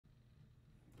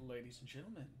Ladies and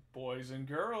gentlemen, boys and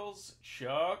girls,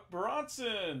 Chuck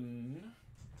Bronson.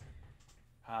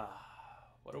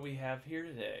 What do we have here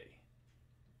today?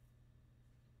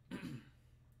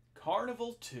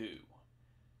 Carnival2.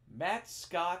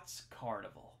 MattScott's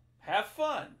Carnival. Have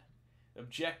fun.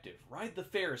 Objective, ride the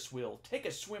Ferris wheel, take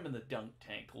a swim in the dunk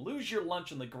tank, lose your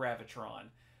lunch in the Gravitron,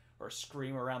 or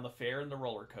scream around the fair in the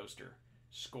roller coaster.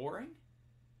 Scoring?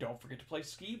 Don't forget to play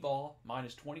skee ball,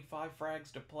 minus 25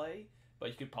 frags to play, but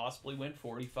you could possibly win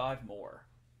 45 more.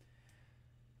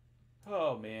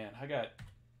 Oh man,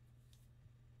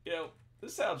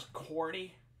 this sounds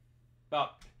corny. I've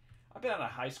been out of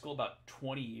high school about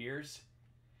 20 years.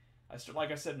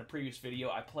 Like I said in a previous video,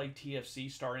 I played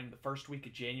TFC starting the first week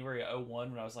of January of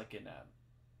 '01 when I was like in,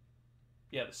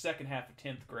 the second half of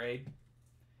 10th grade.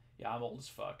 Yeah, I'm old as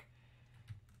fuck.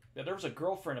 Yeah, there was a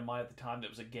girlfriend of mine at the time that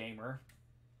was a gamer.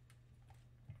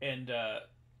 And,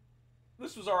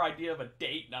 this was our idea of a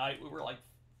date night. We were like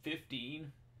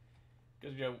 15.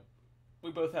 Because,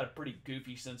 we both had a pretty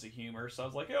goofy sense of humor. So I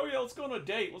was like, oh yeah, let's go on a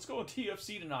date. Let's go on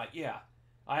TFC tonight. Yeah.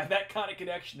 I have that kind of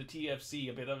connection to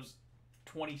TFC. I mean, that was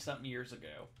 20-something years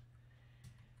ago.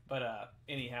 But,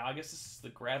 anyhow, I guess this is the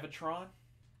Gravitron.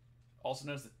 Also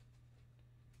known as the...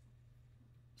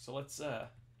 So let's,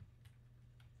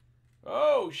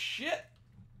 Oh, shit!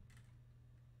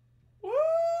 Woo!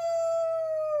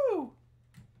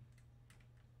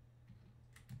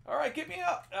 Alright, get me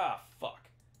up! Ah, fuck.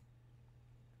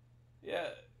 Yeah.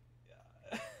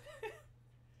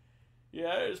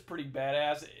 Yeah, it was pretty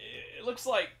badass. It looks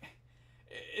like...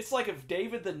 It's like if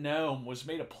David the Gnome was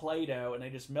made of Play-Doh and they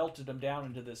just melted him down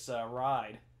into this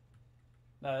ride.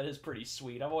 No, that is pretty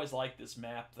sweet. I've always liked this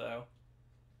map, though.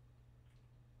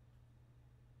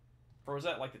 Or was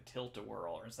that like the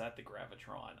Tilt-A-Whirl, or is that the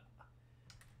Gravitron?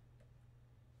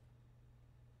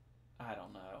 I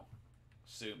don't know.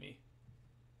 Sue me.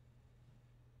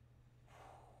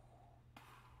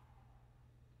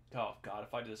 Oh, God,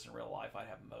 if I did this in real life, I'd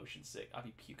have motion sick. I'd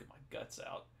be puking my guts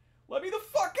out. Let me the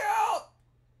fuck out!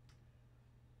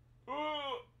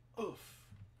 Oof.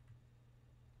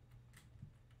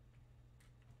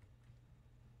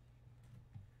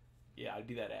 Yeah, I'd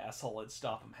be that asshole. I'd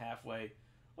stop him halfway.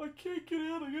 I can't get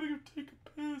out. I gotta go take a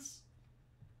piss.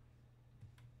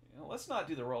 Let's not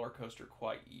do the roller coaster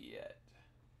quite yet.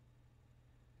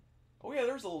 Oh yeah,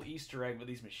 there was a little Easter egg with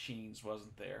these machines,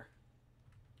 wasn't there?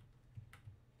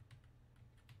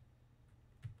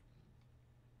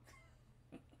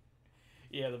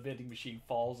 Yeah, the vending machine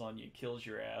falls on you and kills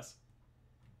your ass.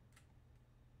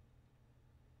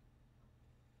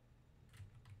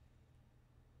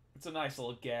 It's a nice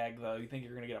little gag, though. You think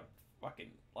you're gonna get a fucking,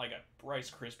 like a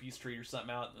Rice Krispies treat or something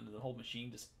out, and the whole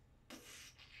machine just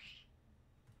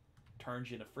turns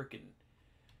you into frickin'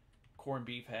 corned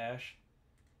beef hash.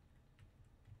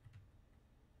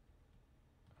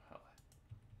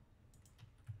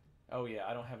 Oh yeah,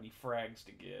 I don't have any frags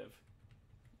to give.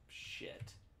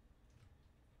 Shit.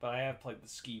 But I have played the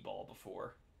skee ball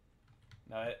before.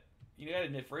 Now, you gotta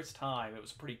admit, for its time, it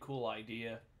was a pretty cool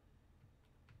idea.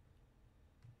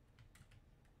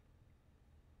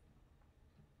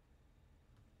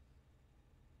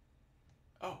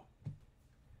 Oh.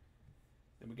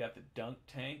 Then we got the dunk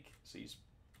tank. So you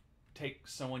take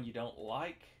someone you don't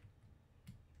like,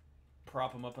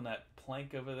 prop them up on that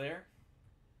plank over there,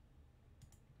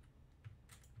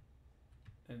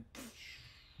 and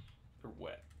they're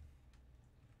wet.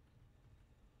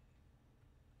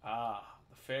 Ah,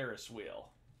 the Ferris wheel.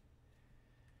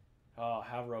 Oh,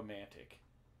 how romantic.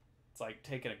 It's like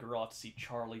taking a girl out to see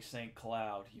Charlie St.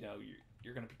 Cloud. You know,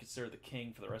 you're going to be considered the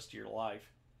king for the rest of your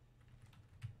life.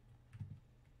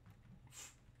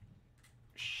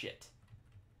 Shit.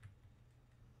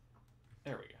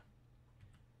 There we go.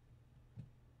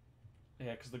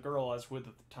 Yeah, because the girl I was with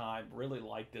at the time really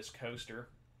liked this coaster.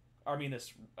 I mean,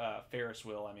 this Ferris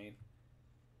wheel, I mean.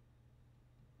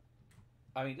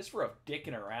 Just for a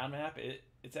dicking around map,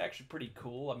 it's actually pretty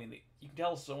cool. I mean, you can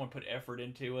tell someone put effort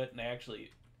into it, and they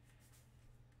actually...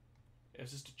 It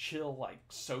was just a chill, like,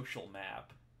 social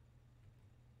map.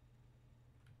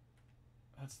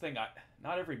 That's the thing,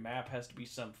 not every map has to be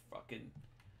some fucking,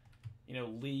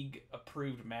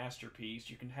 league-approved masterpiece.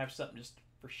 You can have something just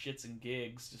for shits and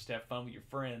gigs, just to have fun with your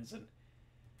friends, and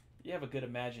you have a good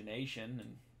imagination,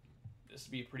 and this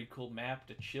would be a pretty cool map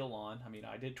to chill on. I mean,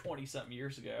 I did 20-something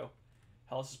years ago.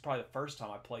 Hell, this is probably the first time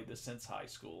I played this since high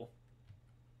school.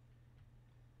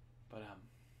 But,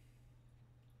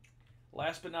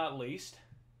 last but not least,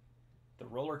 the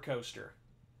roller coaster.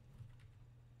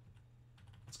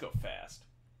 Let's go fast.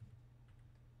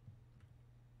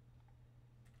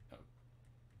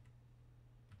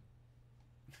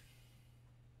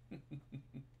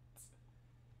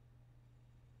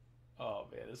 Oh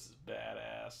man, this is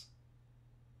badass.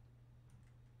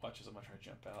 Watch as I'm gonna try to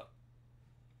jump out.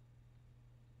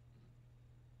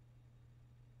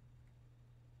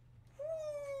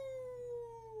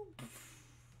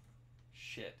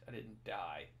 Shit, I didn't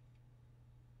die.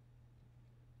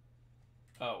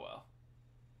 Oh well.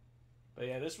 But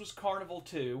yeah, this was Carnival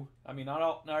 2. I mean,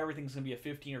 not everything's gonna be a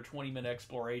 15 or 20 minute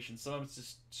exploration. Some of it's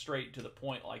just straight to the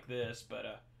point like this.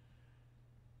 But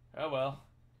oh well.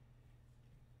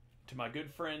 To my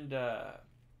good friend,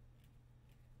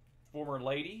 former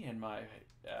lady, and my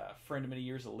friend of many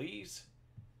years, Elise,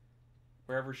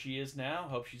 wherever she is now.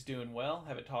 Hope she's doing well.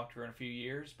 Haven't talked to her in a few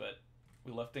years, but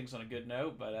we left things on a good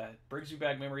note. But it brings me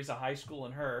back memories of high school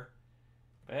and her.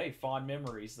 But hey, fond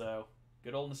memories though.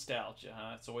 Good old nostalgia,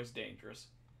 huh? It's always dangerous.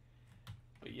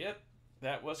 But yep,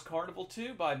 that was Carnival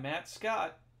 2 by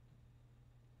MattScott.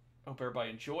 Hope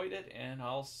everybody enjoyed it, and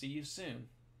I'll see you soon.